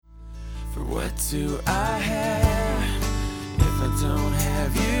For what do I have if I don't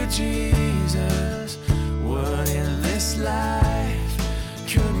have you, Jesus? What in this life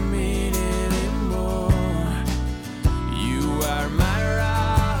could mean anymore? You are my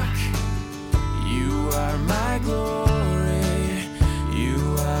rock, you are my glory,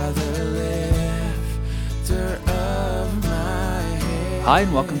 you are the lifter of my head. Hi,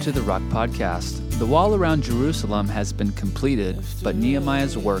 and welcome to the Rock Podcast. The wall around Jerusalem has been completed, but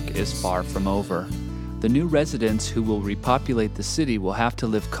Nehemiah's work is far from over. The new residents who will repopulate the city will have to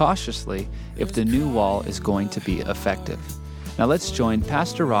live cautiously if the new wall is going to be effective. Now let's join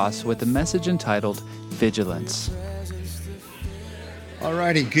Pastor Ross with a message entitled Vigilance. All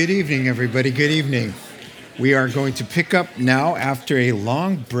righty, good evening, everybody. Good evening. We are going to pick up now after a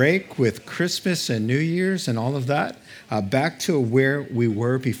long break with Christmas and New Year's and all of that. Back to where we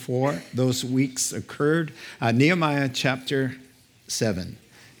were before those weeks occurred. Nehemiah chapter 7.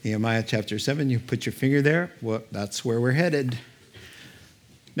 Nehemiah chapter 7, you put your finger there. Well, that's where we're headed.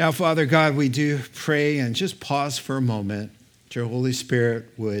 Now, Father God, we do pray and just pause for a moment. That your Holy Spirit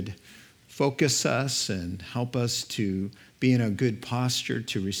would focus us and help us to be in a good posture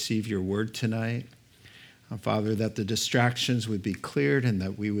to receive your word tonight. Father, that the distractions would be cleared and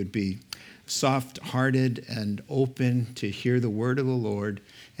that we would be soft-hearted and open to hear the word of the Lord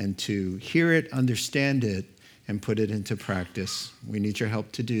and to hear it, understand it, and put it into practice. We need your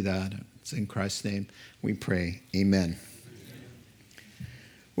help to do that. It's in Christ's name we pray. Amen.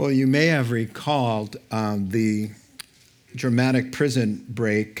 Well, you may have recalled the dramatic prison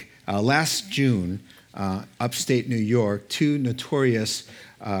break last June, upstate New York. Two notorious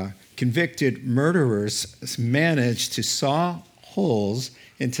convicted murderers managed to saw holes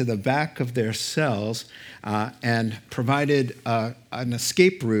into the back of their cells and provided an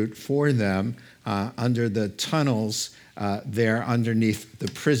escape route for them under the tunnels there underneath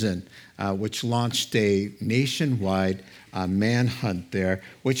the prison, which launched a nationwide manhunt there,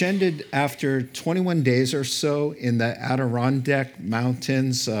 which ended after 21 days or so in the Adirondack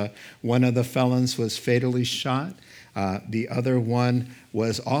Mountains. One of the felons was fatally shot. The other one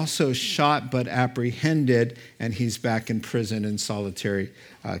was also shot but apprehended, and he's back in prison in solitary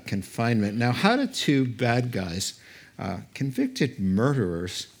confinement. Now, how did two bad guys, convicted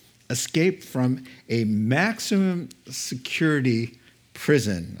murderers, escape from a maximum security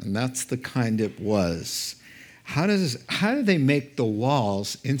prison? And that's the kind it was. How do they make the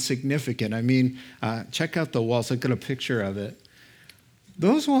walls insignificant? I mean, check out the walls. Look at a picture of it.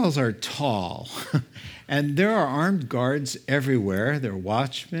 Those walls are tall, and there are armed guards everywhere. They're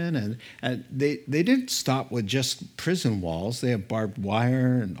watchmen, and they didn't stop with just prison walls. They have barbed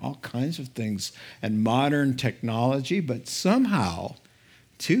wire and all kinds of things and modern technology, but somehow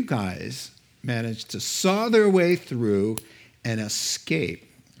two guys managed to saw their way through and escape,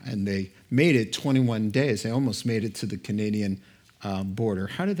 and they made it 21 days. They almost made it to the Canadian border.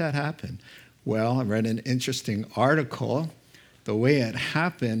 How did that happen? Well, I read an interesting article. The way it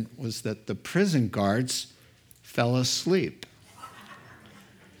happened was that the prison guards fell asleep.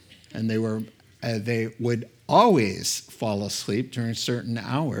 And they would always fall asleep during certain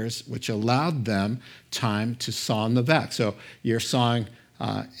hours, which allowed them time to saw in the back. So you're sawing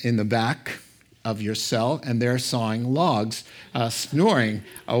in the back of your cell, and they're sawing logs, snoring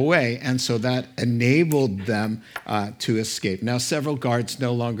away. And so that enabled them to escape. Now, several guards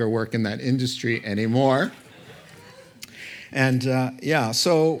no longer work in that industry anymore. And thank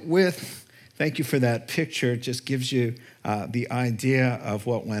you for that picture. It just gives you the idea of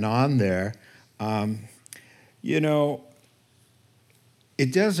what went on there.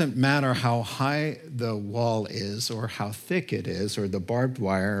 It doesn't matter how high the wall is or how thick it is or the barbed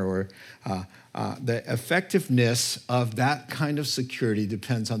wire or the effectiveness of that kind of security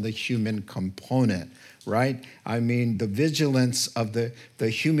depends on the human component, right? I mean, the vigilance of the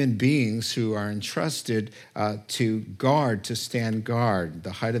human beings who are entrusted to stand guard.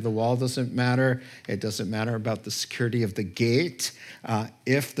 The height of the wall doesn't matter. It doesn't matter about the security of the gate.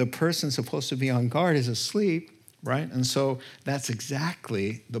 If the person supposed to be on guard is asleep, right? And so that's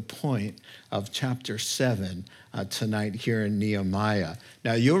exactly the point of chapter 7 tonight here in Nehemiah.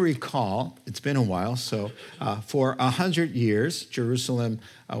 Now, you'll recall, it's been a while, so for 100 years, Jerusalem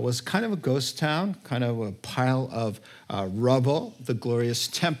was kind of a ghost town, kind of a pile of rubble. The glorious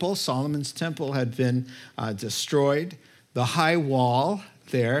temple, Solomon's temple, had been destroyed. The high wall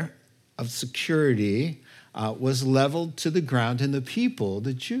there of security was leveled to the ground, and the people,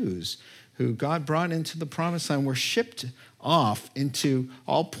 the Jews, who God brought into the promised land, were shipped off into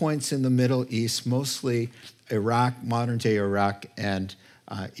all points in the Middle East, mostly Iraq, modern-day Iraq, and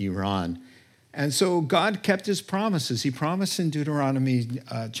Iran. And so God kept his promises. He promised in Deuteronomy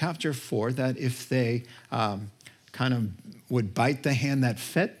chapter 4 that if they kind of would bite the hand that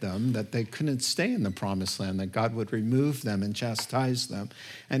fed them, that they couldn't stay in the promised land, that God would remove them and chastise them.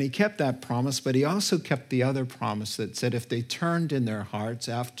 And he kept that promise, but he also kept the other promise that said if they turned in their hearts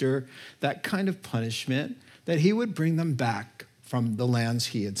after that kind of punishment, that he would bring them back from the lands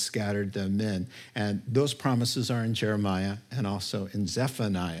he had scattered them in. And those promises are in Jeremiah and also in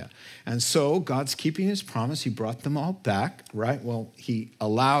Zephaniah. And so God's keeping his promise. He brought them all back, right? Well, he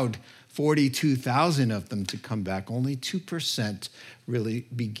allowed 42,000 of them to come back. Only 2% really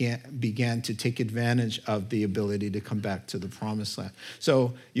began to take advantage of the ability to come back to the promised land.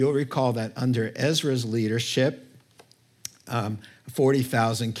 So you'll recall that under Ezra's leadership,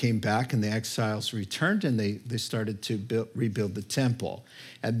 40,000 came back and the exiles returned and they started to rebuild the temple.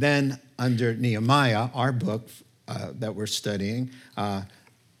 And then under Nehemiah, our book that we're studying,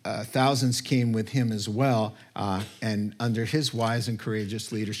 thousands came with him as well. And under his wise and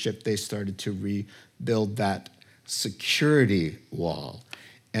courageous leadership, they started to rebuild that security wall.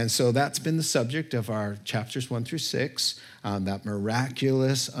 And so that's been the subject of our chapters 1 through 6, that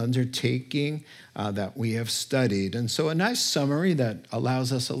miraculous undertaking that we have studied. And so a nice summary that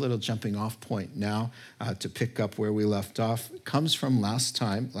allows us a little jumping off point now to pick up where we left off comes from last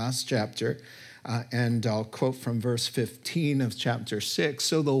chapter. And I'll quote from verse 15 of chapter 6.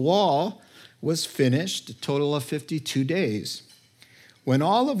 So the wall was finished, a total of 52 days. When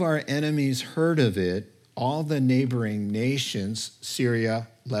all of our enemies heard of it, all the neighboring nations, Syria,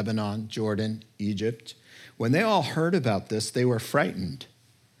 Lebanon, Jordan, Egypt, when they all heard about this, they were frightened.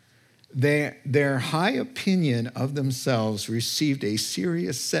 Their high opinion of themselves received a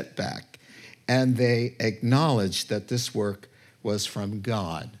serious setback, and they acknowledged that this work was from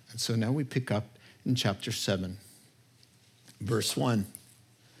God. And so now we pick up in chapter 7, verse 1.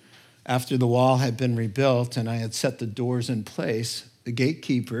 After the wall had been rebuilt and I had set the doors in place, the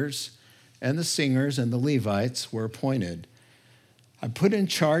gatekeepers and the singers and the Levites were appointed. I put in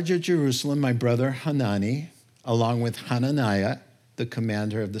charge of Jerusalem my brother Hanani, along with Hananiah, the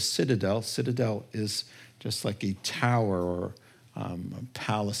commander of the citadel. Citadel is just like a tower or a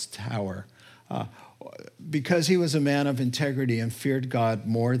palace tower. Because he was a man of integrity and feared God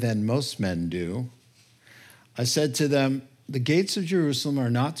more than most men do, I said to them, the gates of Jerusalem are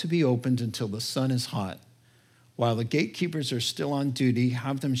not to be opened until the sun is hot. While the gatekeepers are still on duty,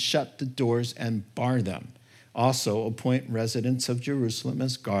 have them shut the doors and bar them. Also, appoint residents of Jerusalem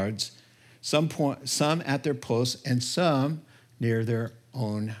as guards, some at their posts and some near their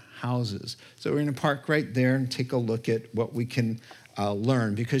own houses. So we're going to park right there and take a look at what we can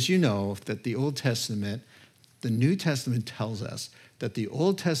learn, because you know that the Old Testament, the New Testament tells us that the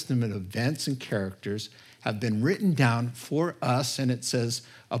Old Testament events and characters have been written down for us, and it says,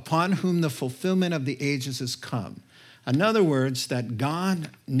 upon whom the fulfillment of the ages has come. In other words, that God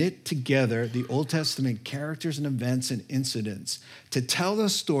knit together the Old Testament characters and events and incidents to tell the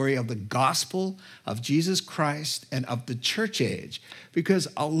story of the gospel of Jesus Christ and of the church age, because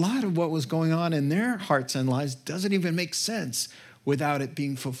a lot of what was going on in their hearts and lives doesn't even make sense without it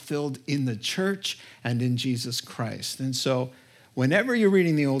being fulfilled in the church and in Jesus Christ. And so whenever you're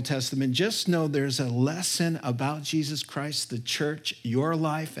reading the Old Testament, just know there's a lesson about Jesus Christ, the church, your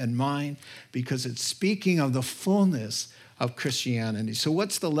life and mine, because it's speaking of the fullness of Christianity. So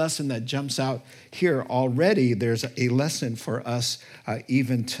what's the lesson that jumps out here already? There's a lesson for us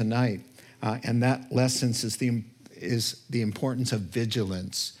even tonight. And that lesson is the importance of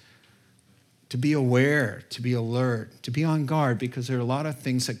vigilance. To be aware, to be alert, to be on guard, because there are a lot of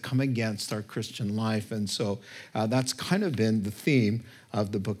things that come against our Christian life. And so that's kind of been the theme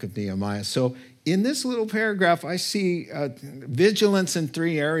of the book of Nehemiah. So in this little paragraph, I see vigilance in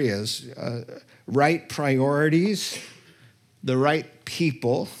three areas: right priorities, the right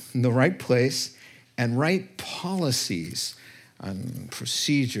people in the right place, and right policies and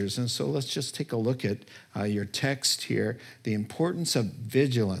procedures. And so let's just take a look at your text here, the importance of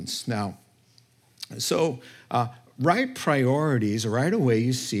vigilance. Now, so right priorities, right away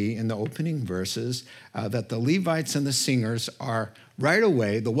you see in the opening verses that the Levites and the singers are right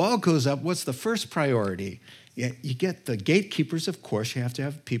away. The wall goes up. What's the first priority? You get the gatekeepers, of course. You have to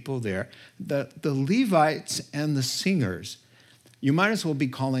have people there. The Levites and the singers, you might as well be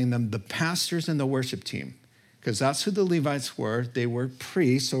calling them the pastors and the worship team, because that's who the Levites were. They were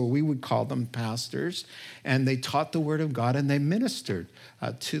priests, or we would call them pastors, and they taught the word of God and they ministered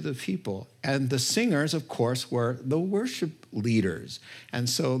to the people. And the singers, of course, were the worship leaders. And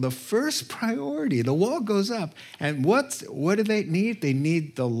so the first priority, the wall goes up, and what do they need? They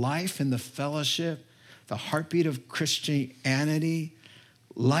need the life and the fellowship, the heartbeat of Christianity,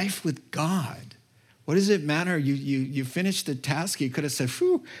 life with God. What does it matter? You finished the task. You could have said,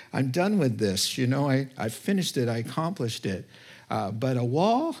 "Phew, I'm done with this. I finished it. I accomplished it." But a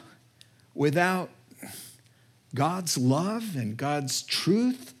wall without God's love and God's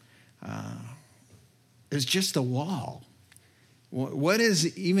truth is just a wall. What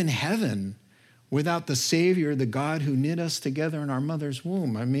is even heaven without the Savior, the God who knit us together in our mother's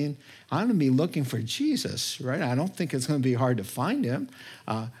womb? I mean, I'm going to be looking for Jesus, right? I don't think it's going to be hard to find him.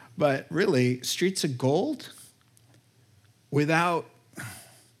 But really, streets of gold without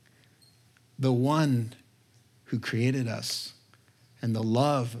the one who created us and the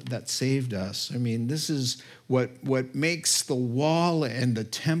love that saved us. I mean, this is what makes the wall and the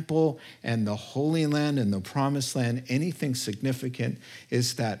temple and the Holy Land and the Promised Land anything significant,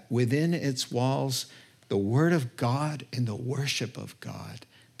 is that within its walls, the Word of God and the worship of God.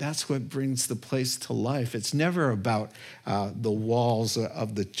 That's what brings the place to life. It's never about the walls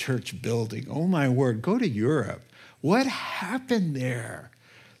of the church building. Oh my word, go to Europe. What happened there?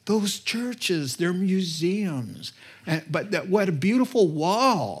 Those churches, they're museums. But what a beautiful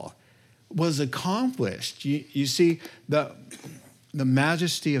wall was accomplished. You see the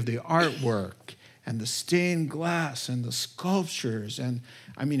majesty of the artwork and the stained glass and the sculptures. And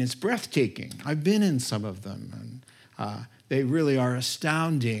I mean, it's breathtaking. I've been in some of them. And they really are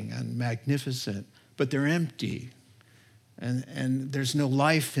astounding and magnificent, but they're empty. And there's no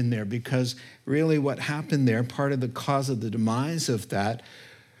life in there, because really what happened there, part of the cause of the demise of that,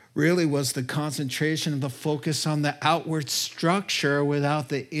 really was the concentration of the focus on the outward structure without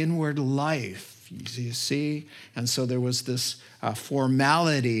the inward life. You see? And so there was this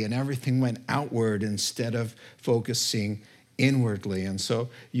formality, and everything went outward instead of focusing inwardly. And so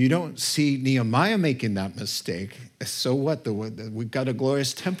you don't see Nehemiah making that mistake. So what? We got a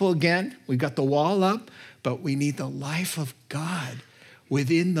glorious temple again. We got the wall up, but we need the life of God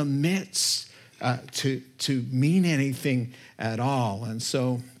within the midst to mean anything at all. And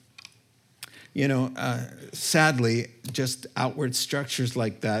so, sadly, just outward structures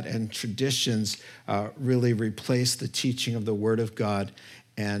like that and traditions really replace the teaching of the Word of God.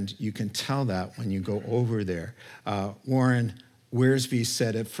 And you can tell that when you go over there. Warren Wiersbe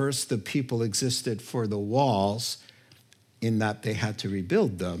said, at first the people existed for the walls, in that they had to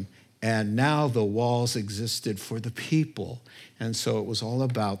rebuild them. And now the walls existed for the people. And so it was all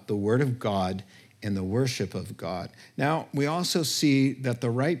about the Word of God and the worship of God. Now, we also see that the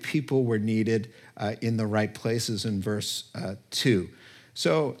right people were needed in the right places in verse 2.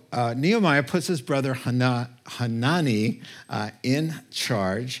 So Nehemiah puts his brother Hanani in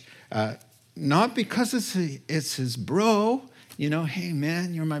charge, not because it's his bro, hey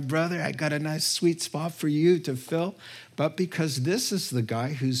man, you're my brother, I got a nice sweet spot for you to fill, but because this is the guy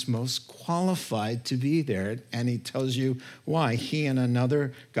who's most qualified to be there. And he tells you why. He and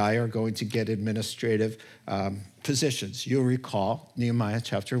another guy are going to get administrative positions. You'll recall, Nehemiah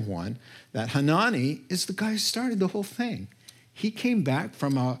chapter 1, that Hanani is the guy who started the whole thing. He came back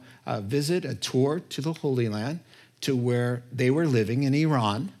from a visit, a tour to the Holy Land, to where they were living in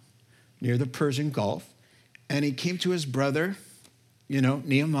Iran, near the Persian Gulf. And he came to his brother,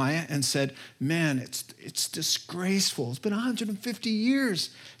 Nehemiah, and said, man, it's disgraceful. It's been 150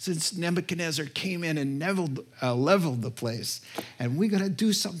 years since Nebuchadnezzar came in and leveled the place. And we got to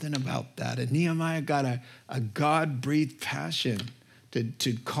do something about that. And Nehemiah got a God-breathed passion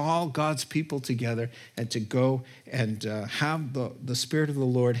to call God's people together and to go and have the Spirit of the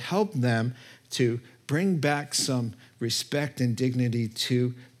Lord help them to bring back some respect and dignity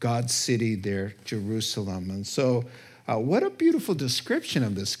to God's city there, Jerusalem. And so what a beautiful description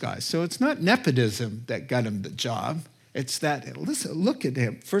of this guy. So it's not nepotism that got him the job. It's that, listen, look at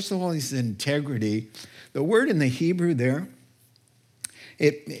him. First of all, he's integrity. The word in the Hebrew there,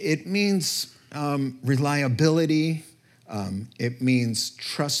 it means reliability. It means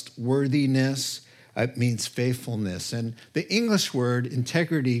trustworthiness. It means faithfulness. And the English word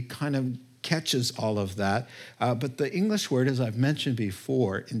integrity kind of catches all of that. But the English word, as I've mentioned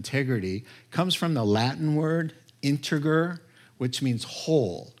before, integrity, comes from the Latin word integer, which means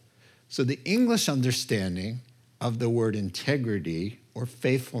whole. So the English understanding of the word integrity or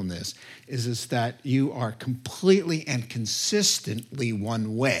faithfulness is that you are completely and consistently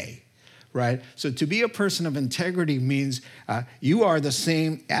one way. Right? So to be a person of integrity means you are the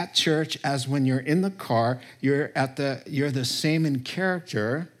same at church as when you're in the car. You're the same in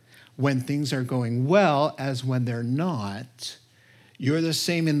character when things are going well as when they're not. You're the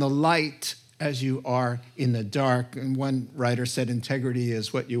same in the light as you are in the dark. And one writer said integrity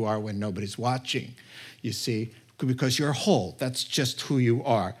is what you are when nobody's watching. You see, because you're whole. That's just who you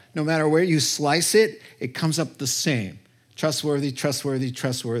are. No matter where you slice it, it comes up the same. Trustworthy, trustworthy,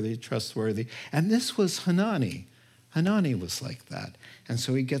 trustworthy, trustworthy. And this was Hanani. Hanani was like that. And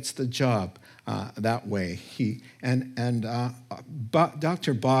so he gets the job that way.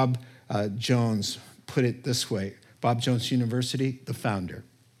 Dr. Bob Jones put it this way. Bob Jones University, the founder.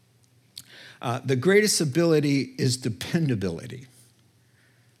 The greatest ability is dependability.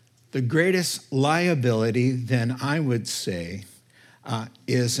 The greatest liability, then I would say,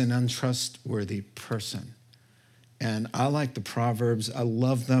 is an untrustworthy person. And I like the Proverbs. I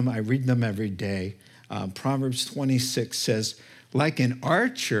love them. I read them every day. Proverbs 26 says, like an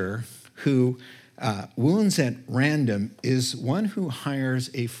archer who wounds at random is one who hires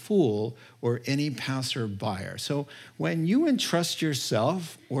a fool or any passerby. So when you entrust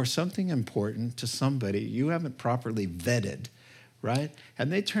yourself or something important to somebody you haven't properly vetted, right?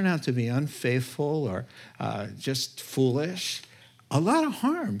 And they turn out to be unfaithful or just foolish, a lot of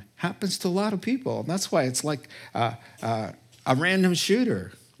harm happens to a lot of people. And that's why it's like a random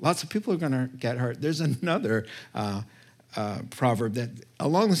shooter. Lots of people are going to get hurt. There's another proverb that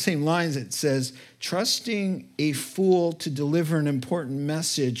along the same lines, it says, trusting a fool to deliver an important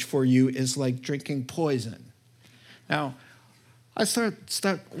message for you is like drinking poison. Now, I start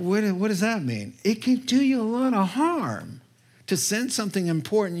what does that mean? It can do you a lot of harm. To send something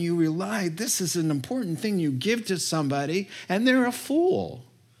important, you rely, this is an important thing you give to somebody, and they're a fool.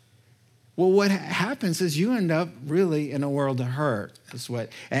 Well, what happens is you end up really in a world of hurt.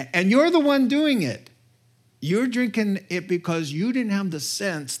 And you're the one doing it. You're drinking it because you didn't have the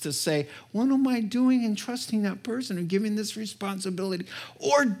sense to say, what am I doing in trusting that person and giving this responsibility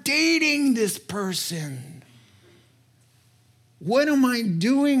or dating this person? What am I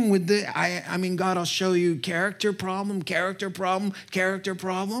doing with the, I mean, God will show you character problem,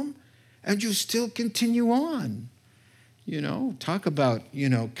 and you still continue on. Talk about,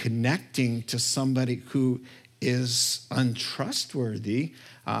 connecting to somebody who is untrustworthy.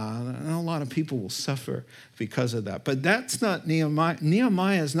 And a lot of people will suffer because of that. But that's not Nehemiah.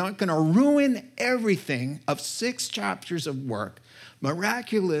 Nehemiah is not going to ruin everything of 6 chapters of work,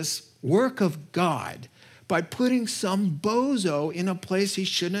 miraculous work of God, by putting some bozo in a place he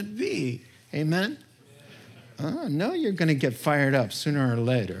shouldn't be. Amen? No, you're going to get fired up sooner or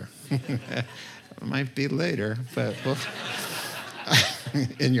later. It might be later, but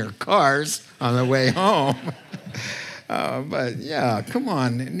in your cars on the way home. But yeah, come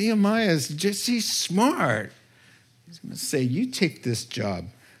on. Nehemiah he's smart. He's going to say, you take this job,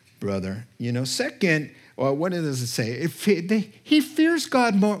 brother. Second, well, what does it say? He fears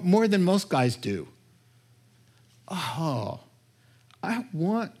God more than most guys do. Oh, I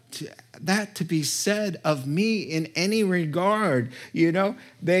want that to be said of me in any regard. He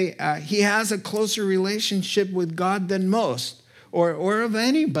has a closer relationship with God than most, or of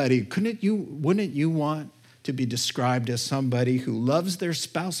anybody. Wouldn't you want to be described as somebody who loves their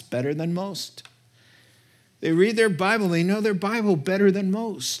spouse better than most? They read their Bible. They know their Bible better than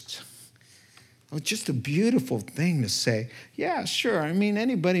most. Oh, just a beautiful thing to say. Yeah, sure. I mean,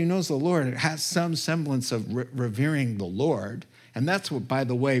 anybody who knows the Lord has some semblance of revering the Lord. And that's what, by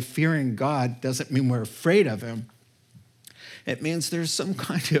the way, fearing God doesn't mean we're afraid of him. It means there's some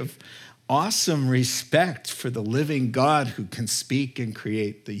kind of awesome respect for the living God who can speak and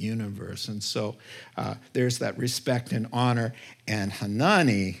create the universe. And so there's that respect and honor. And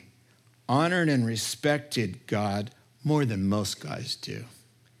Hanani honored and respected God more than most guys do.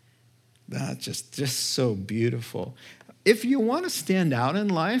 That's just so beautiful. If you want to stand out in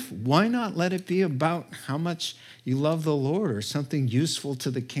life, why not let it be about how much you love the Lord or something useful to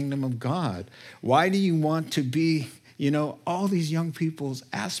the kingdom of God? Why do you want to be, all these young people's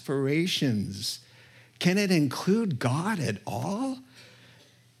aspirations? Can it include God at all?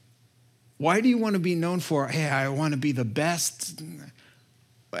 Why do you want to be known for, hey, I want to be the best?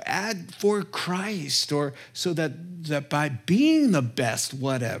 Add for Christ, or so that by being the best,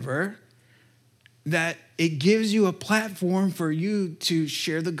 whatever, that it gives you a platform for you to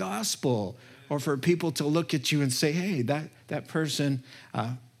share the gospel, or for people to look at you and say, hey, that person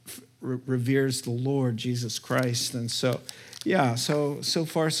reveres the Lord Jesus Christ. And so, yeah, so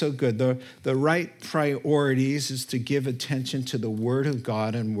far so good. The right priorities is to give attention to the word of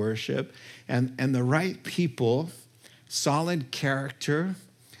God and worship, and the right people, solid character,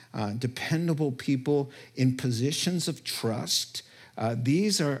 dependable people in positions of trust.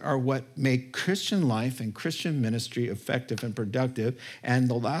 These are what make Christian life and Christian ministry effective and productive. And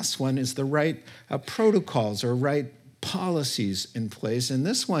the last one is the right protocols or right policies in place. And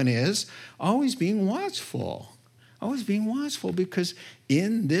this one is always being watchful. Always being watchful, because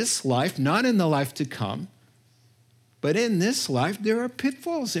in this life, not in the life to come, but in this life, there are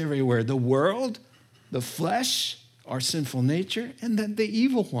pitfalls everywhere. The world, the flesh, our sinful nature, and then the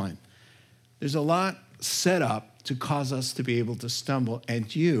evil one. There's a lot set up to cause us to be able to stumble,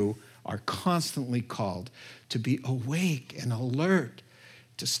 and you are constantly called to be awake and alert,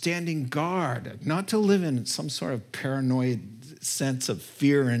 to standing guard, not to live in some sort of paranoid sense of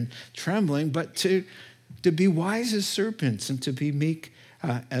fear and trembling, but to be wise as serpents and to be meek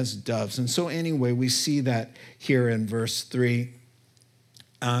as doves. And so anyway, we see that here in verse 3,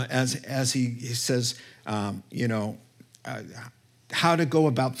 as he says, how to go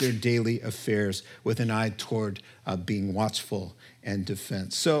about their daily affairs with an eye toward being watchful and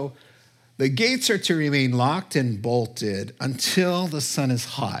defense. So the gates are to remain locked and bolted until the sun is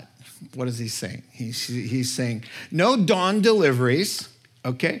hot. What is he saying? He's saying no dawn deliveries,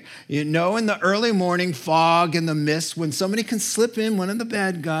 okay? In the early morning fog and the mist, when somebody can slip in, one of the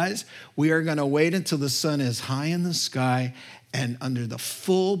bad guys, we are going to wait until the sun is high in the sky, and under the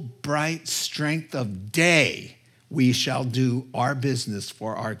full bright strength of day, we shall do our business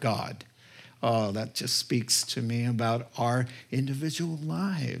for our God. Oh, that just speaks to me about our individual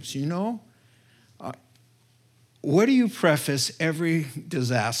lives, What do you preface every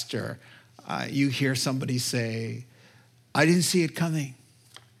disaster? You hear somebody say, I didn't see it coming.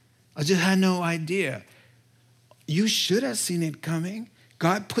 I just had no idea. You should have seen it coming.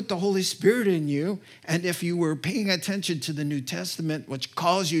 God put the Holy Spirit in you, and if you were paying attention to the New Testament, which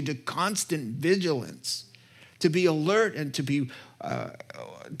calls you to constant vigilance, to be alert and to be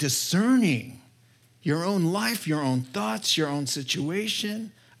discerning your own life, your own thoughts, your own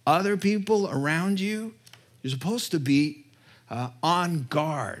situation, other people around you, you're supposed to be on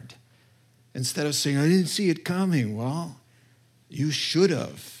guard. Instead of saying, I didn't see it coming. Well, you should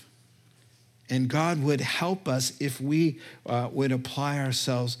have. And God would help us if we would apply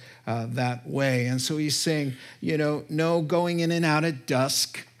ourselves that way. And so he's saying, no going in and out at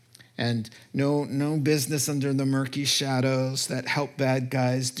dusk, and no business under the murky shadows that help bad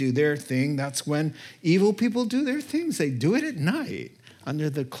guys do their thing. That's when evil people do their things. They do it at night under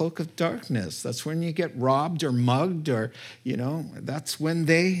the cloak of darkness. That's when you get robbed or mugged, or, that's when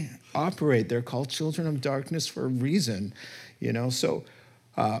they operate. They're called children of darkness for a reason, So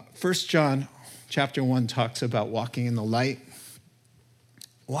 1 John chapter 1 talks about walking in the light.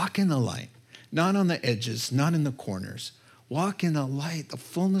 Walk in the light, not on the edges, not in the corners. Walk in the light, the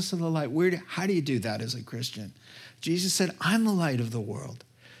fullness of the light. How do you do that as a Christian? Jesus said, I'm the light of the world.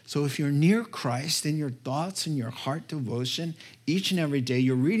 So if you're near Christ in your thoughts and your heart devotion, each and every day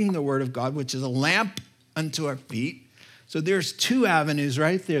you're reading the Word of God, which is a lamp unto our feet. So there's two avenues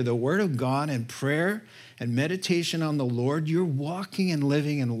right there, the Word of God and prayer and meditation on the Lord. You're walking and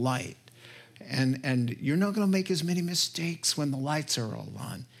living in light. And you're not going to make as many mistakes when the lights are all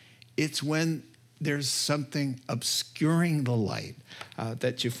on. It's when there's something obscuring the light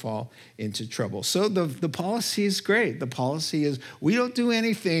that you fall into trouble. So the policy is great. The policy is we don't do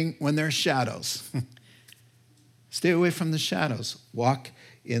anything when there's shadows. Stay away from the shadows. Walk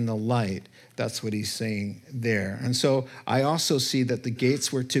in the light. That's what he's saying there. And so I also see that the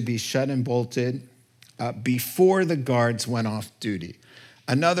gates were to be shut and bolted before the guards went off duty.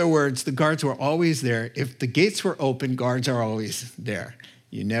 In other words, the guards were always there. If the gates were open, guards are always there.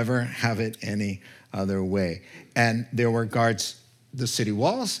 You never have it any other way. And there were guards, the city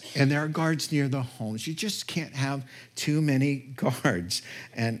walls, and there are guards near the homes. You just can't have too many guards.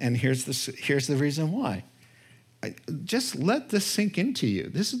 And here's the reason why. Just let this sink into you.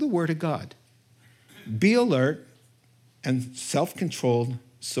 This is the Word of God. Be alert and self-controlled,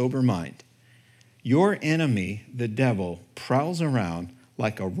 sober mind. Your enemy, the devil, prowls around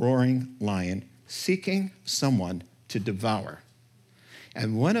like a roaring lion, seeking someone to devour.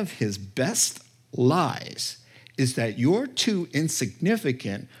 And one of his best lies is that you're too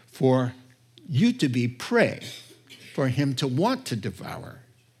insignificant for you to be prey, for him to want to devour.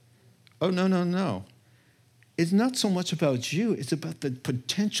 Oh, no. It's not so much about you. It's about the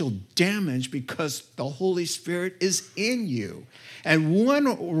potential damage because the Holy Spirit is in you. And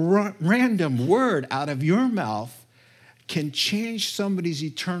one random word out of your mouth can change somebody's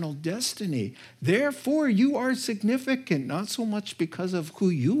eternal destiny. Therefore, you are significant, not so much because of who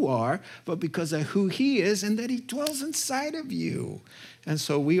you are, but because of who he is and that he dwells inside of you. And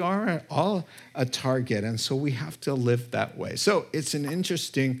so we are all a target, and so we have to live that way. So it's an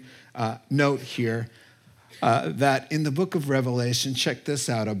interesting note here that in the book of Revelation, check this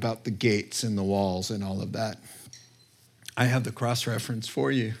out about the gates and the walls and all of that. I have the cross-reference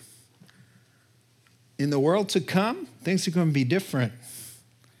for you. In the world to come, things are going to be different.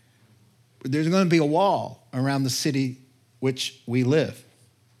 There's going to be a wall around the city which we live.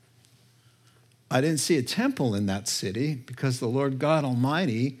 I didn't see a temple in that city because the Lord God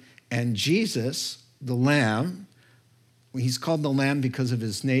Almighty and Jesus, the Lamb, he's called the Lamb because of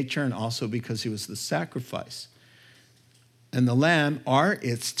his nature and also because he was the sacrifice. And the Lamb are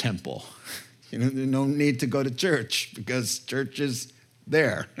its temple. There's no need to go to church because church is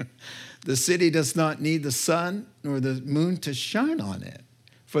there. The city does not need the sun nor the moon to shine on it,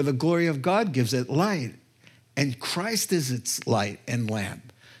 for the glory of God gives it light, and Christ is its light and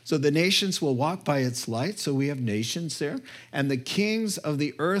lamp. So the nations will walk by its light, so we have nations there, and the kings of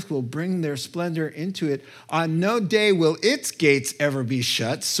the earth will bring their splendor into it. On no day will its gates ever be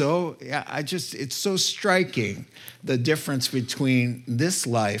shut. So it's so striking, the difference between this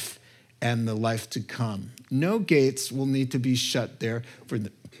life and the life to come. No gates will need to be shut there, for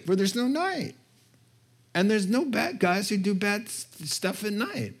there's no night. And there's no bad guys who do bad stuff at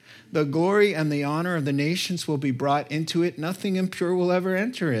night. The glory and the honor of the nations will be brought into it. Nothing impure will ever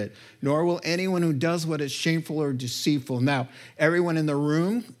enter it, nor will anyone who does what is shameful or deceitful. Now, everyone in the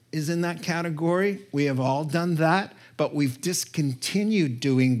room is in that category. We have all done that, but we've discontinued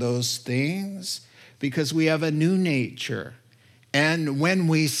doing those things because we have a new nature. And when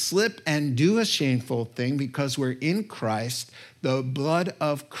we slip and do a shameful thing because we're in Christ, the blood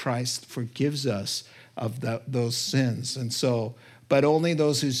of Christ forgives us of those sins. And so, but only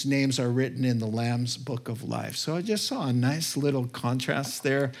those whose names are written in the Lamb's book of life. So I just saw a nice little contrast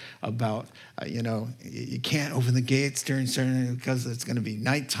there about, you can't open the gates during certain because it's going to be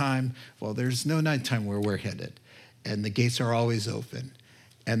nighttime. Well, there's no nighttime where we're headed. And the gates are always open.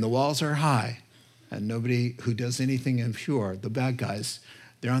 And the walls are high. And nobody who does anything impure, the bad guys,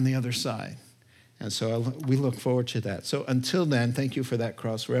 they're on the other side. And so we look forward to that. So until then, thank you for that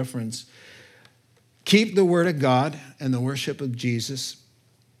cross-reference. Keep the word of God and the worship of Jesus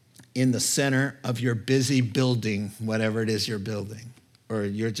in the center of your busy building, whatever it is you're building, or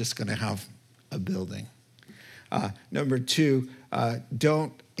you're just going to have a building. Number two,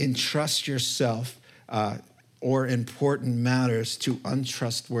 don't entrust yourself or important matters to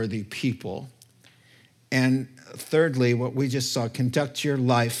untrustworthy people. And thirdly, what we just saw, conduct your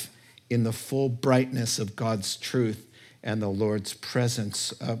life in the full brightness of God's truth and the Lord's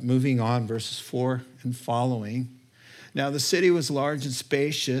presence. Moving on, verses 4 and following. Now the city was large and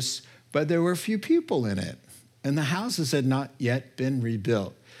spacious, but there were few people in it, and the houses had not yet been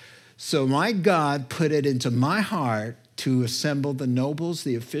rebuilt. So my God put it into my heart to assemble the nobles,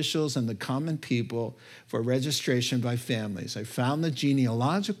 the officials, and the common people for registration by families. I found the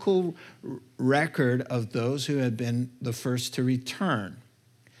genealogical record of those who had been the first to return.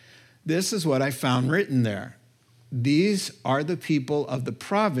 This is what I found written there. These are the people of the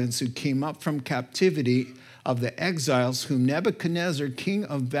province who came up from captivity of the exiles whom Nebuchadnezzar, king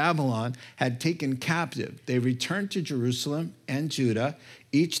of Babylon, had taken captive. They returned to Jerusalem and Judah,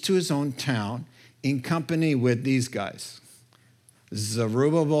 each to his own town, in company with these guys: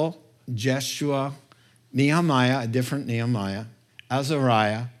 Zerubbabel, Jeshua, Nehemiah, a different Nehemiah,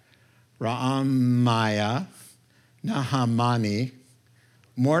 Azariah, Raamiah, Nahamani,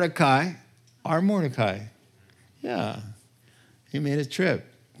 Mordecai, our Mordecai. Yeah, he made a trip.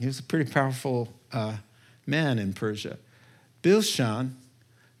 He was a pretty powerful man in Persia. Bilshan,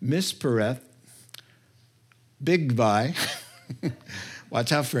 Mispereth, Bigvai.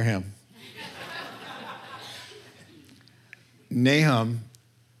 Watch out for him. Nahum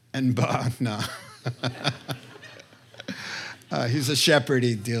and Baana. He's a shepherd.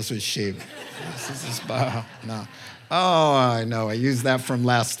 He deals with sheep. This is Baana. Oh, I know. I used that from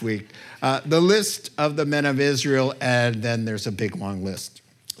last week. The list of the men of Israel, and then there's a big, long list.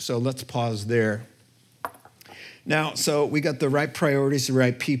 So let's pause there. Now, so we got the right priorities, the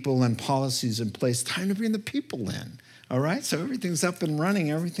right people and policies in place. Time to bring the people in. All right, so everything's up and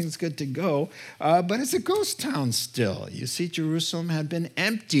running. Everything's good to go. But it's a ghost town still. You see, Jerusalem had been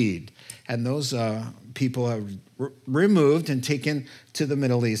emptied, and those people are removed and taken to the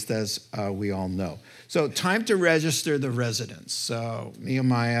Middle East, as we all know. So time to register the residents. So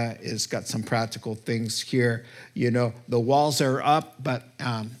Nehemiah has got some practical things here. You know, the walls are up, but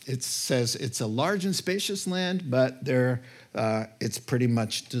it says it's a large and spacious land, but it's pretty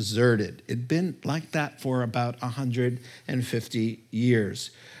much deserted. It'd been like that for about 150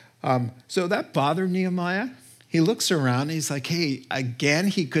 years. So that bothered Nehemiah. He looks around, and he's like, hey, again,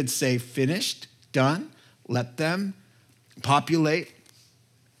 he could say finished, done, let them populate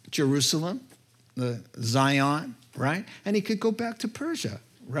Jerusalem, the Zion, right? And he could go back to Persia,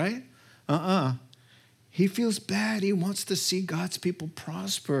 right? He feels bad. He wants to see God's people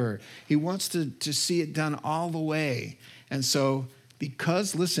prosper. He wants to see it done all the way. And so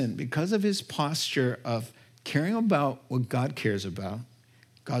because of his posture of caring about what God cares about,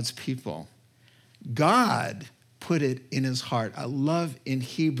 God's people, God put it in his heart. I love in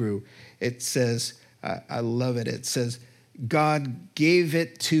Hebrew, it says, I love it. It says, God gave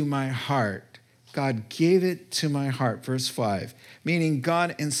it to my heart. God gave it to my heart, verse 5, meaning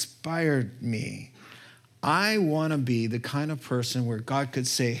God inspired me. I want to be the kind of person where God could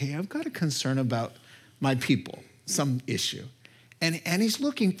say, hey, I've got a concern about my people, some issue. And he's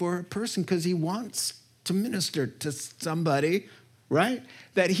looking for a person because he wants to minister to somebody, right?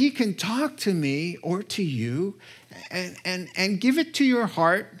 That he can talk to me or to you and give it to your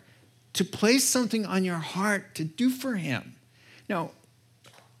heart, to place something on your heart to do for him. Now,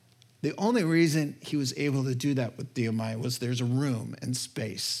 the only reason he was able to do that with Nehemiah was there's a room and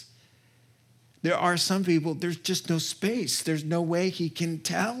space. There are some people, there's just no space. There's no way he can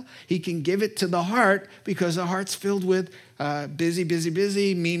tell. He can give it to the heart because the heart's filled with busy,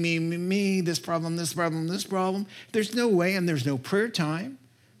 me, this problem. There's no way, and there's no prayer time.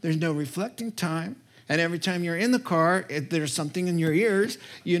 There's no reflecting time. And every time you're in the car, there's something in your ears.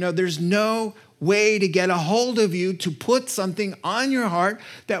 There's no way to get a hold of you to put something on your heart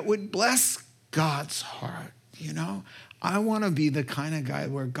that would bless God's heart, I want to be the kind of guy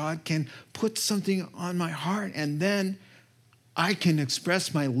where God can put something on my heart and then I can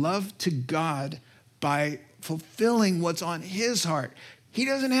express my love to God by fulfilling what's on his heart. He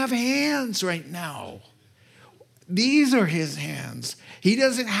doesn't have hands right now. These are his hands. He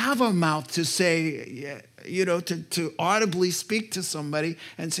doesn't have a mouth to say, to audibly speak to somebody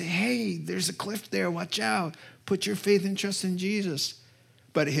and say, hey, there's a cliff there, watch out. Put your faith and trust in Jesus.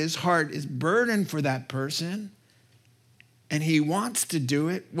 But his heart is burdened for that person. And he wants to do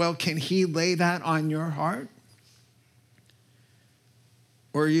it. Well, can he lay that on your heart?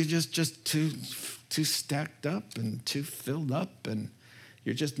 Or are you just too stacked up and too filled up and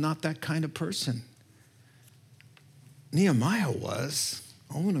you're just not that kind of person? Nehemiah was.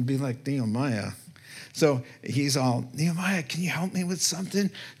 I want to be like Nehemiah. So he's all, Nehemiah, can you help me with something?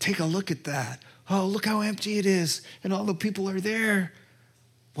 Take a look at that. Oh, look how empty it is. And all the people are there.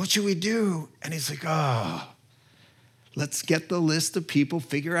 What should we do? And he's like, let's get the list of people,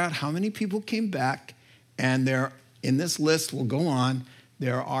 figure out how many people came back, and in this list, we'll go on,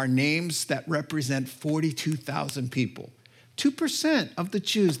 there are names that represent 42,000 people. 2% of the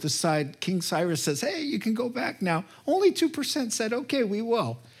Jews decide, King Cyrus says, hey, you can go back now. Only 2% said, okay, we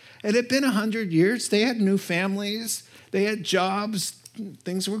will. It had been 100 years. They had new families. They had jobs.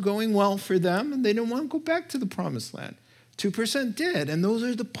 Things were going well for them, and they didn't want to go back to the promised land. 2% did, and those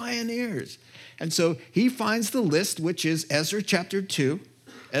are the pioneers. And so he finds the list, which is Ezra chapter 2.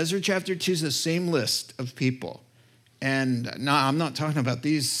 Ezra chapter 2 is the same list of people. And now I'm not talking about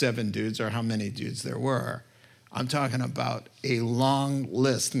these 7 dudes or how many dudes there were. I'm talking about a long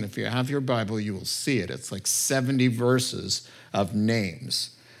list. And if you have your Bible, you will see it. It's like 70 verses of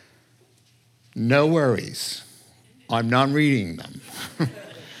names. No worries. I'm not reading them.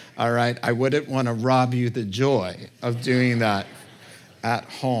 All right? I wouldn't want to rob you the joy of doing that at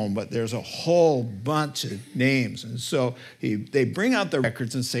home, but there's a whole bunch of names. And so they bring out the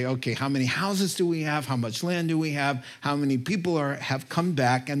records and say, okay, how many houses do we have? How much land do we have? How many people have come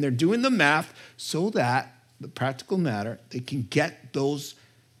back? And they're doing the math so that, the practical matter, they can get those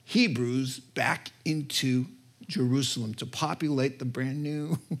Hebrews back into Jerusalem to populate the brand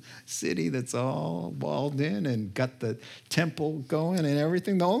new city that's all walled in and got the temple going and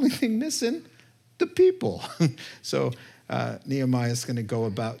everything. The only thing missing, the people. So Nehemiah is going to go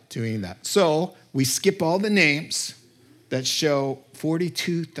about doing that. So we skip all the names that show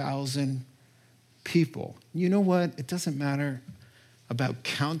 42,000 people. You know what? It doesn't matter about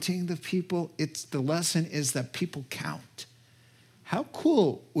counting the people. The lesson is that people count. How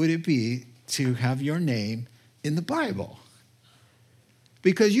cool would it be to have your name in the Bible?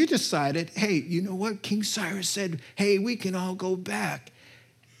 Because you decided, hey, you know what? King Cyrus said, hey, we can all go back.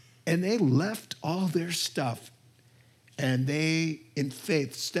 And they left all their stuff. And they, in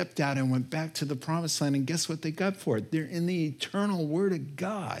faith, stepped out and went back to the promised land. And guess what they got for it? They're in the eternal word of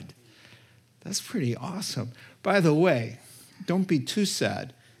God. That's pretty awesome. By the way, don't be too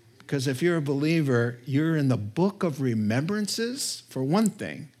sad. Because if you're a believer, you're in the book of remembrances, for one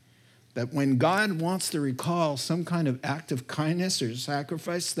thing. That when God wants to recall some kind of act of kindness or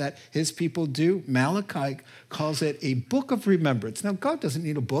sacrifice that his people do, Malachi calls it a book of remembrance. Now, God doesn't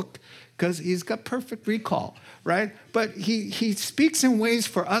need a book because he's got perfect recall, right? But he speaks in ways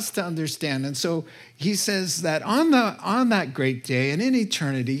for us to understand. And so he says that on that great day and in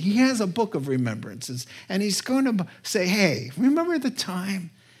eternity, he has a book of remembrances. And he's going to say, hey, remember the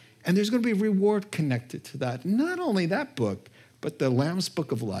time? And there's going to be reward connected to that. Not only that book, but the Lamb's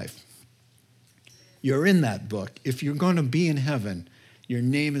Book of Life. You're in that book. If you're going to be in heaven, your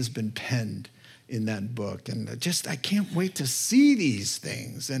name has been penned in that book. And I can't wait to see these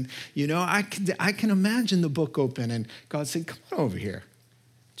things. And, I can imagine the book open and God said, come on over here.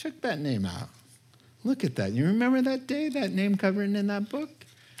 Check that name out. Look at that. You remember that day, that name covering in that book?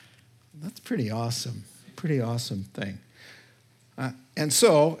 That's pretty awesome. Pretty awesome thing. And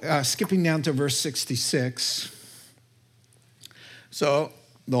so, skipping down to verse 66. So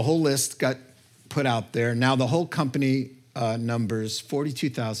the whole list got put out there. Now the whole company numbers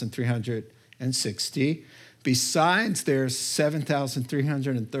 42,360. Besides, there's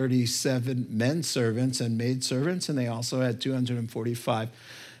 7,337 men servants and maid servants, and they also had 245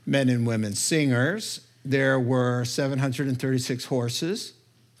 men and women singers. There were 736 horses,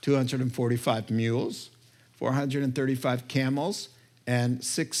 245 mules, 435 camels, and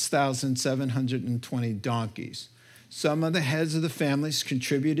 6,720 donkeys. Some of the heads of the families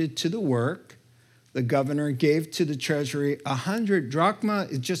contributed to the work. The governor gave to the treasury 100 drachma,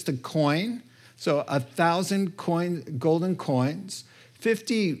 is just a coin, so 1,000 golden coins,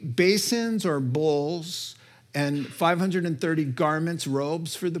 50 basins or bowls, and 530 garments,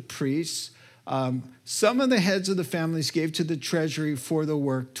 robes for the priests. Some of the heads of the families gave to the treasury for the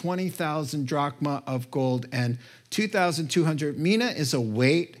work 20,000 drachma of gold and 2,200. Mina is a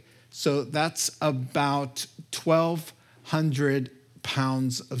weight, so that's about 1,200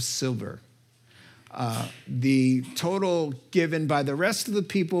 pounds of silver. The total given by the rest of the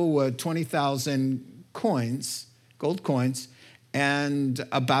people were 20,000 coins, gold coins, and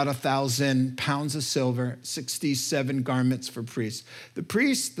about 1,000 pounds of silver, 67 garments for priests. The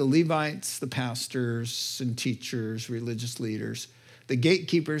priests, the Levites, the pastors and teachers, religious leaders, the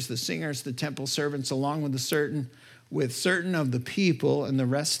gatekeepers, the singers, the temple servants, along with certain of the people and the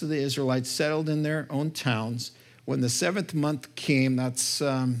rest of the Israelites settled in their own towns. When the 7th month came, that's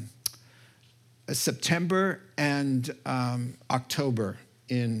September and October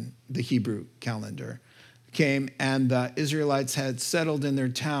in the Hebrew calendar, came, and the Israelites had settled in their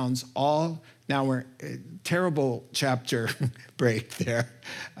towns. Now we're a terrible chapter break there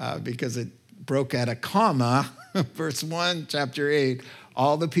because it broke at a comma. Verse 1, chapter 8,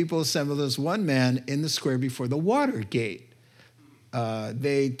 all the people assembled as one man in the square before the water gate.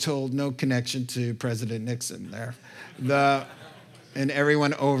 They told no connection to President Nixon there. And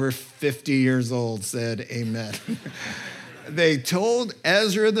everyone over 50 years old said amen. They told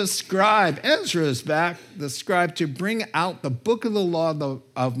Ezra the scribe, Ezra's back, the scribe, to bring out the book of the law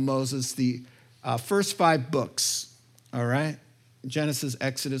of Moses, the first 5 books, all right? Genesis,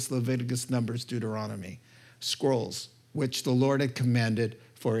 Exodus, Leviticus, Numbers, Deuteronomy, scrolls, which the Lord had commanded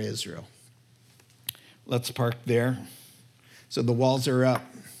for Israel. Let's park there. So the walls are up,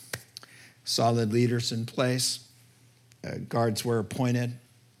 solid leaders in place, guards were appointed,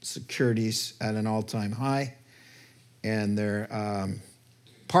 security's at an all-time high, and they're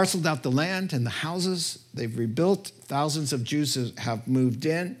parceled out the land and the houses. They've rebuilt. Thousands of Jews have moved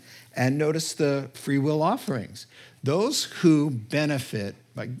in. And notice the free will offerings. Those who benefit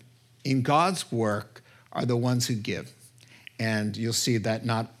in God's work are the ones who give. And you'll see that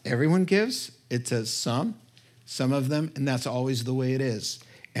not everyone gives. It says some of them, and that's always the way it is.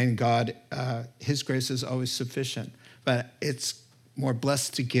 And God, his grace is always sufficient. But it's more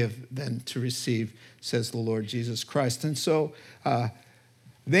blessed to give than to receive, says the Lord Jesus Christ. And so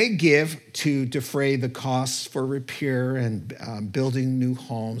they give to defray the costs for repair and building new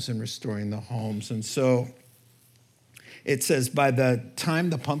homes and restoring the homes. And so it says by the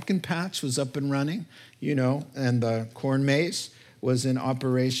time the pumpkin patch was up and running, and the corn maze was in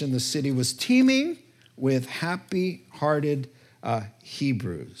operation, the city was teeming with happy-hearted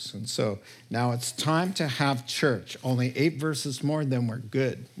Hebrews. And so now it's time to have church. Only 8 verses more, then we're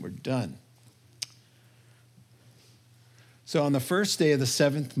good. We're done. So on the first day of the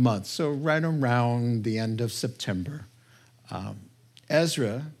 7th month, so right around the end of September,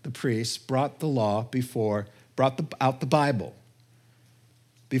 Ezra, the priest, brought out the Bible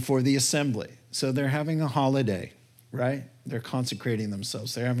before the assembly. So they're having a holiday, right? They're consecrating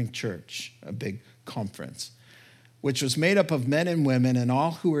themselves. They're having church, a big conference, which was made up of men and women and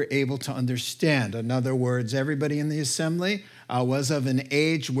all who were able to understand. In other words, everybody in the assembly was of an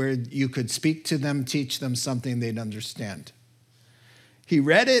age where you could speak to them, teach them something they'd understand. He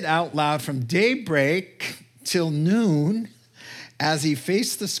read it out loud from daybreak till noon as he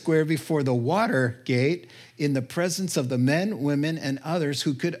faced the square before the water gate in the presence of the men, women, and others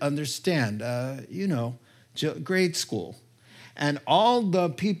who could understand, grade school. And all the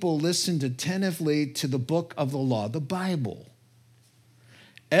people listened attentively to the book of the law, the Bible.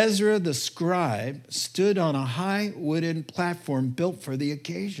 Ezra the scribe stood on a high wooden platform built for the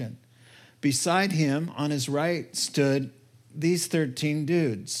occasion. Beside him, on his right, stood these 13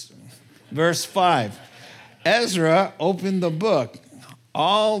 dudes. Verse 5. Ezra opened the book.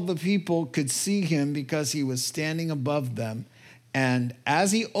 All the people could see him because he was standing above them. And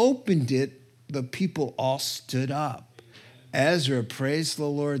as he opened it, the people all stood up. Ezra praised the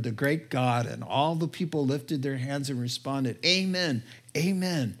Lord, the great God, and all the people lifted their hands and responded, Amen,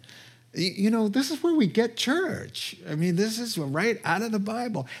 amen. You know, this is where we get church. I mean, this is right out of the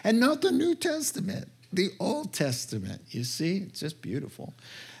Bible. And not the New Testament, the Old Testament. You see, it's just beautiful.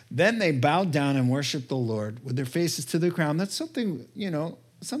 Then they bowed down and worshiped the Lord with their faces to the ground. That's something,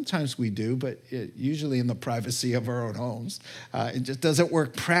 sometimes we do, but usually in the privacy of our own homes. It just doesn't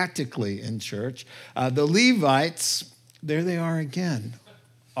work practically in church. The Levites, there they are again,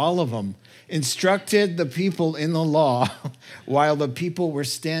 all of them, instructed the people in the law while the people were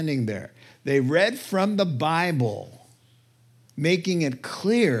standing there. They read from the Bible, making it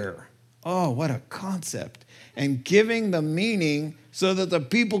clear. Oh, what a concept. And giving the meaning so that the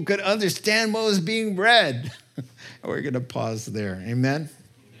people could understand what was being read. We're going to pause there. Amen?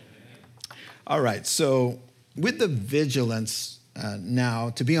 All right, so with the vigilance now,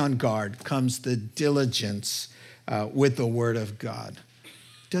 to be on guard, comes the diligence with the Word of God.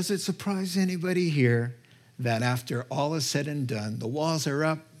 Does it surprise anybody here that after all is said and done, the walls are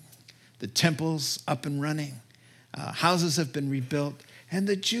up, the temple's up and running, houses have been rebuilt, and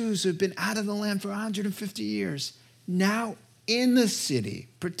the Jews have been out of the land for 150 years, now in the city,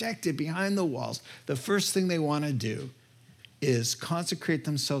 protected behind the walls, the first thing they want to do is consecrate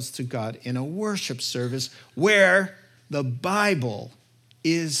themselves to God in a worship service where the Bible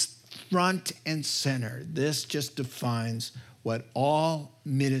is front and center. This just defines what all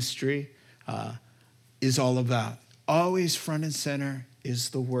ministry is all about. Always front and center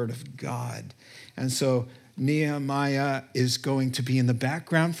is the Word of God. And so Nehemiah is going to be in the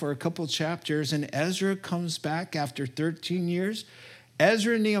background for a couple chapters, and Ezra comes back after 13 years.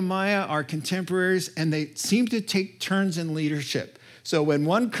 Ezra and Nehemiah are contemporaries, and they seem to take turns in leadership. So when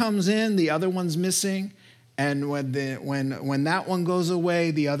one comes in, the other one's missing, and when that one goes away,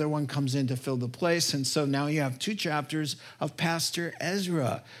 the other one comes in to fill the place. And so now you have 2 chapters of Pastor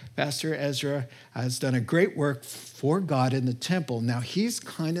Ezra. Pastor Ezra has done a great work for God in the temple. Now he's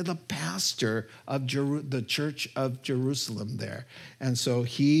kind of the pastor of the church of Jerusalem there. And so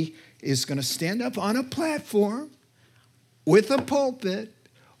he is going to stand up on a platform with a pulpit,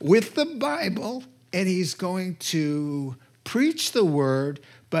 with the Bible, and he's going to preach the word,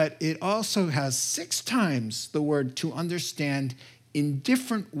 but it also has 6 times the word to understand in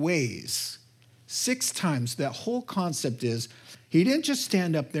different ways. 6 times. That whole concept is, he didn't just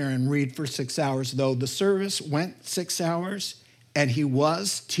stand up there and read for 6 hours, though the service went 6 hours, and he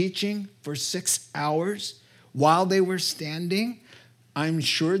was teaching for 6 hours while they were standing. I'm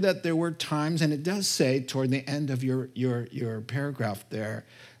sure that there were times, and it does say toward the end of your paragraph there,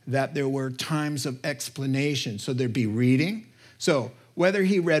 that there were times of explanation. So there'd be reading. So whether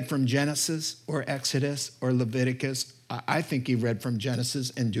he read from Genesis or Exodus or Leviticus, I think he read from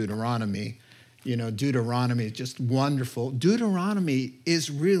Genesis and Deuteronomy. Deuteronomy is just wonderful. Deuteronomy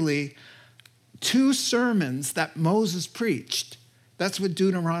is really 2 sermons that Moses preached. That's what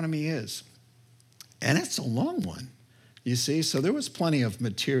Deuteronomy is. And it's a long one, you see. So there was plenty of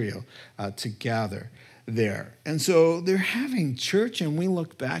material to gather there. And so they're having church, and we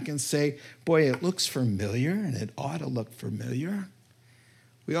look back and say, boy, it looks familiar, and it ought to look familiar.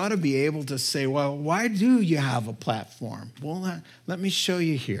 We ought to be able to say, well, why do you have a platform? Well, let me show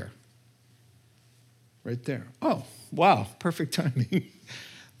you here. Right there. Oh, wow, perfect timing.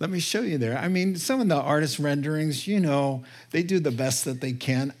 Let me show you there. I mean, some of the artist renderings, they do the best that they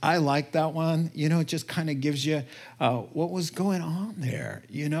can. I like that one. It just kind of gives you what was going on there,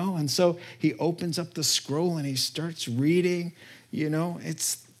 And so he opens up the scroll and he starts reading.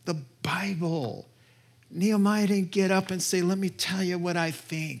 It's the Bible. Nehemiah didn't get up and say, let me tell you what I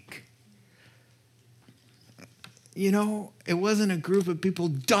think. It wasn't a group of people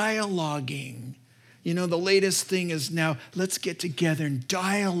dialoguing. The latest thing is now, let's get together and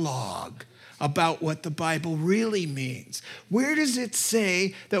dialogue about what the Bible really means. Where does it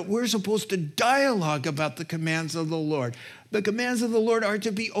say that we're supposed to dialogue about the commands of the Lord? The commands of the Lord are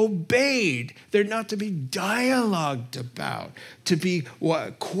to be obeyed. They're not to be dialogued about, to be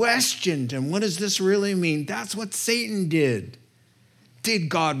questioned. And what does this really mean? That's what Satan did. Did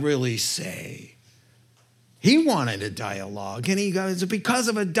God really say? He wanted a dialogue, and it's because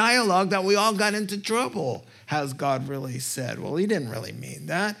of a dialogue that we all got into trouble. Has God really said? Well, he didn't really mean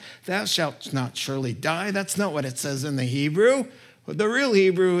that. Thou shalt not surely die. That's not what it says in the Hebrew. What the real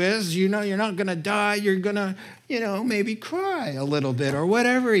Hebrew is, you're not going to die. You're going to, maybe cry a little bit or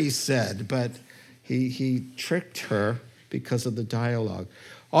whatever he said. But he tricked her because of the dialogue.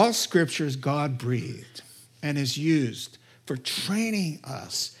 All scripture is God-breathed and is used for training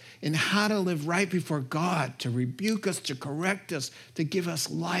us in how to live right before God, to rebuke us, to correct us, to give us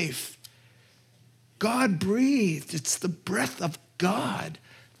life. God-breathed. It's the breath of God.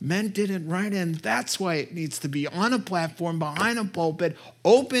 Men didn't write in. That's why it needs to be on a platform, behind a pulpit,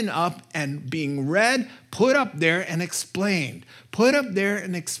 open up and being read, put up there and explained. Put up there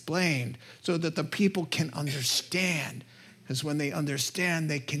and explained so that the people can understand. Because when they understand,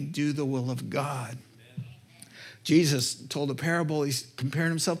 they can do the will of God. Jesus told a parable. He compared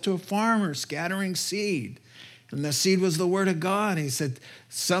himself to a farmer scattering seed. And the seed was the word of God. He said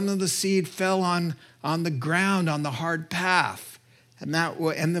some of the seed fell on the ground, on the hard path. And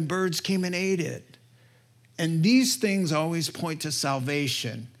the birds came and ate it. And these things always point to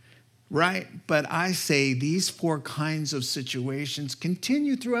salvation, right? But I say these 4 kinds of situations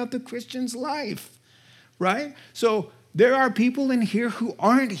continue throughout the Christian's life, right? So there are people in here who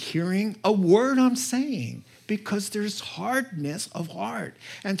aren't hearing a word I'm saying because there's hardness of heart.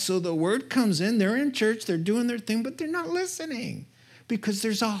 And so the word comes in, they're in church, they're doing their thing, but they're not listening because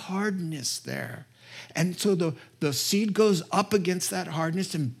there's a hardness there. And so the seed goes up against that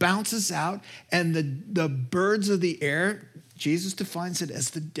hardness and bounces out, and the birds of the air, Jesus defines it as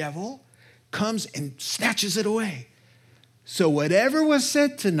the devil, comes and snatches it away. So whatever was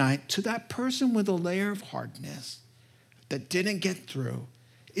said tonight to that person with a layer of hardness that didn't get through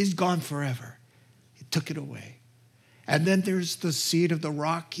is gone forever. He took it away. And then there's the seed of the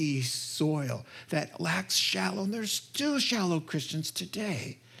rocky soil that lacks shallow, and there's still shallow Christians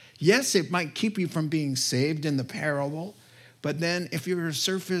today. Yes, it might keep you from being saved in the parable, but then if you're a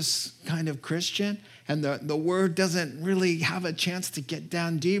surface kind of Christian and the word doesn't really have a chance to get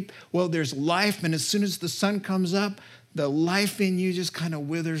down deep, well, there's life, and as soon as the sun comes up, the life in you just kind of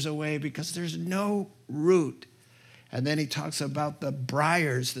withers away because there's no root. And then he talks about the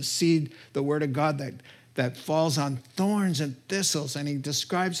briars, the seed, the word of God that falls on thorns and thistles, and he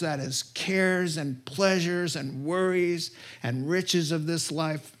describes that as cares and pleasures and worries and riches of this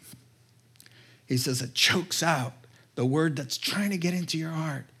life. He says it chokes out the word that's trying to get into your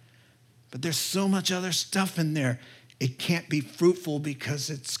heart. But there's so much other stuff in there. It can't be fruitful because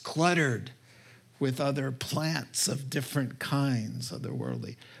it's cluttered with other plants of different kinds,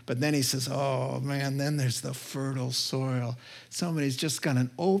 otherworldly. But then he says, oh man, then there's the fertile soil. Somebody's just got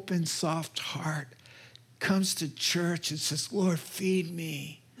an open, soft heart, comes to church and says, Lord, feed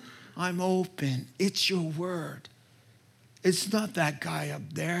me. I'm open. It's your word. It's not that guy up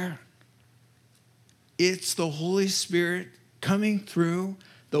there. It's the Holy Spirit coming through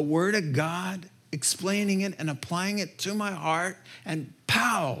the Word of God, explaining it and applying it to my heart, and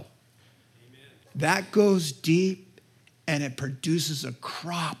pow! Amen. That goes deep and it produces a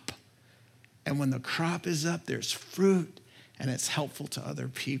crop. And when the crop is up, there's fruit and it's helpful to other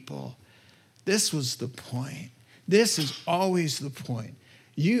people. This was the point. This is always the point.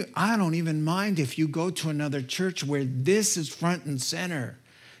 I don't even mind if you go to another church where this is front and center.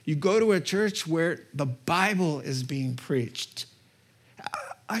 You go to a church where the Bible is being preached.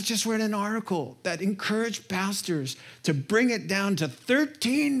 I just read an article that encouraged pastors to bring it down to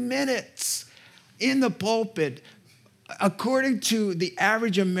 13 minutes in the pulpit, according to the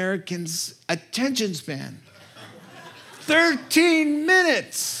average American's attention span. 13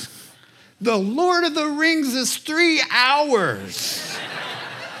 minutes. The Lord of the Rings is 3 hours.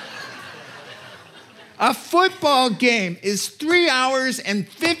 A football game is 3 hours and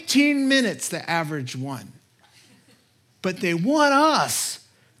 15 minutes, the average one. But they want us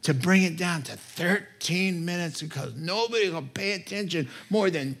to bring it down to 13 minutes because nobody will pay attention more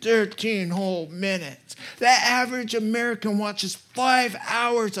than 13 whole minutes. The average American watches 5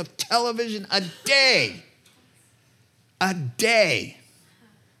 hours of television a day. A day.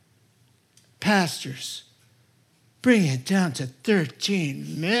 Pastors, bring it down to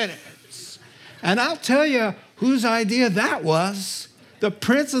 13 minutes. And I'll tell you whose idea that was. The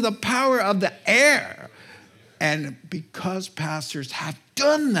prince of the power of the air. And because pastors have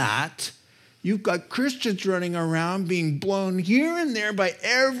done that, you've got Christians running around being blown here and there by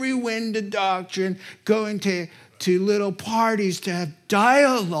every wind of doctrine, going to little parties to have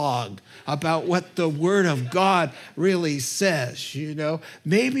dialogue about what the Word of God really says, you know.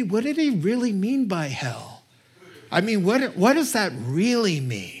 Maybe, what did he really mean by hell? I mean, what does that really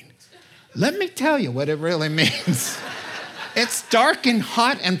mean? Let me tell you what it really means. It's dark and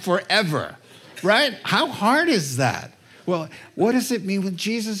hot and forever, right? How hard is that? Well, what does it mean when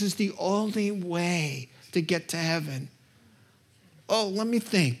Jesus is the only way to get to heaven? Oh, let me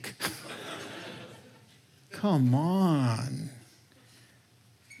think. Come on.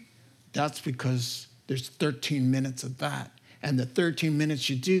 That's because there's 13 minutes of that. And the 13 minutes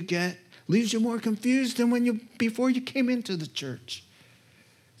you do get leaves you more confused than before you came into the church.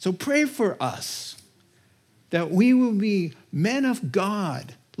 So pray for us that we will be men of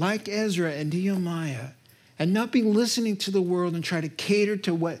God like Ezra and Nehemiah and not be listening to the world and try to cater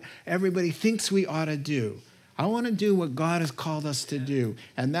to what everybody thinks we ought to do. I want to do what God has called us to do,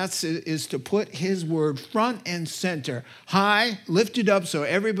 and that is to put his word front and center, high, lifted up so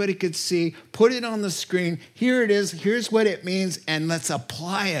everybody could see, put it on the screen. Here it is. Here's what it means, and let's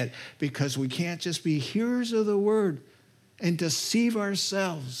apply it, because we can't just be hearers of the word and deceive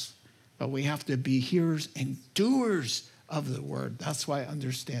ourselves, but we have to be hearers and doers of the word. That's why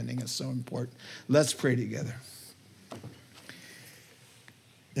understanding is so important. Let's pray together.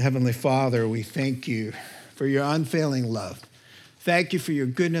 Heavenly Father, we thank you for your unfailing love. Thank you for your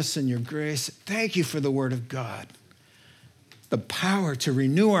goodness and your grace. Thank you for the word of God, the power to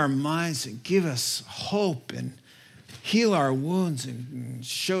renew our minds and give us hope and heal our wounds and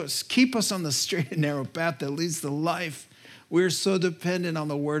keep us on the straight and narrow path that leads to life. We're so dependent on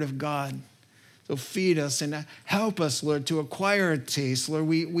the word of God. So feed us and help us, Lord, to acquire a taste. Lord,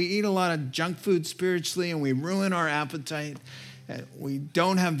 we eat a lot of junk food spiritually and we ruin our appetite. We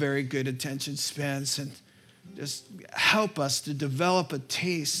don't have very good attention spans, and just help us to develop a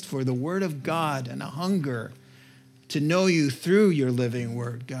taste for the word of God and a hunger to know you through your living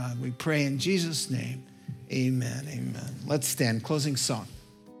word, God. We pray in Jesus' name. Amen. Amen. Let's stand. Closing song.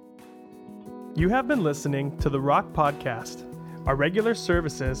 You have been listening to the Rock Podcast. Our regular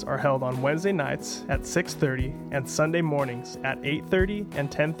services are held on Wednesday nights at 6:30 and Sunday mornings at 8:30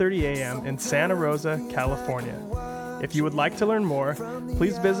 and 10:30 a.m. in Santa Rosa, California. If you would like to learn more,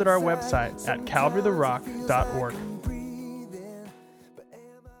 please visit our website at calvarytherock.org.